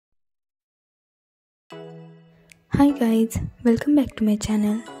Hi guys, welcome back to my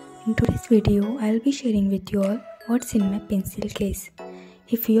channel. In today's video, I'll be sharing with you all what's in my pencil case.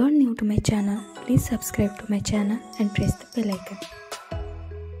 If you are new to my channel, please subscribe to my channel and press the bell icon.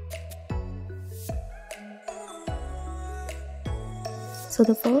 So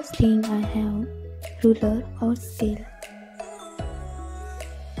the first thing I have ruler or scale.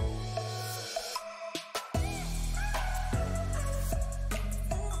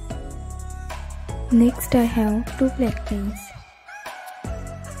 Next I have two black pens.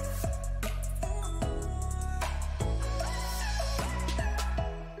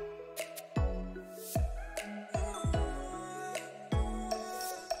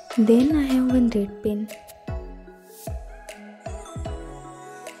 Then I have one red pen.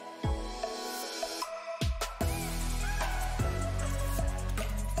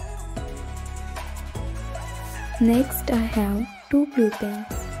 Next I have two blue pens.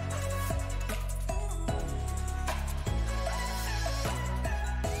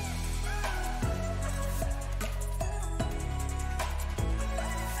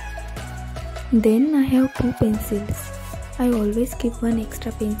 Then I have two pencils. I always keep one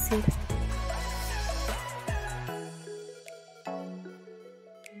extra pencil.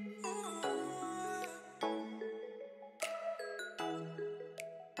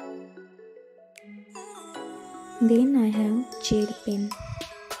 Then I have gel pen.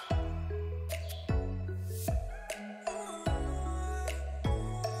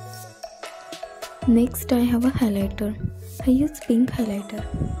 Next I have a highlighter. I use pink highlighter.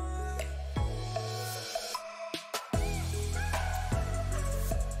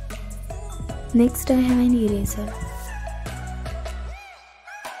 Next I have an eraser.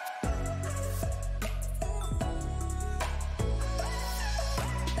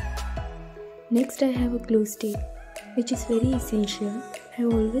 Next I have a glue stick, which is very essential. I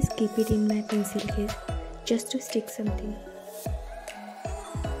always keep it in my pencil case just to stick something.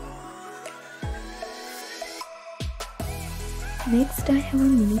 Next I have a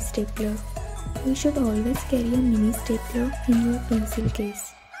mini stapler. You should always carry a mini stapler in your pencil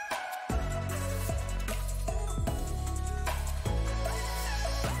case.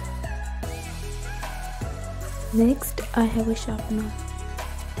 Next, I have a sharpener.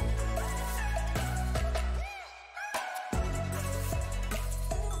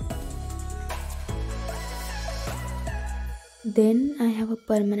 Then I have a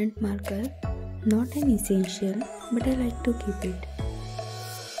permanent marker, not an essential, but I like to keep it.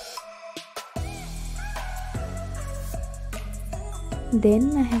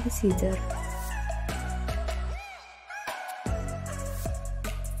 Then I have a scissor.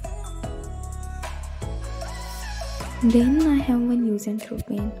 Then I have one use and throw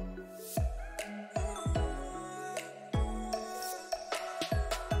pen.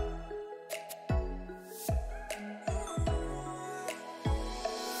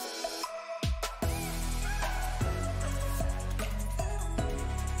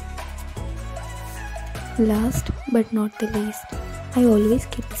 Last but not the least, I always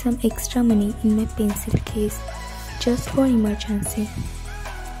keep some extra money in my pencil case just for emergency.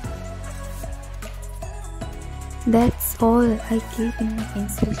 That's all I keep in my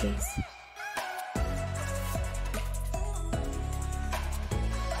pencil case.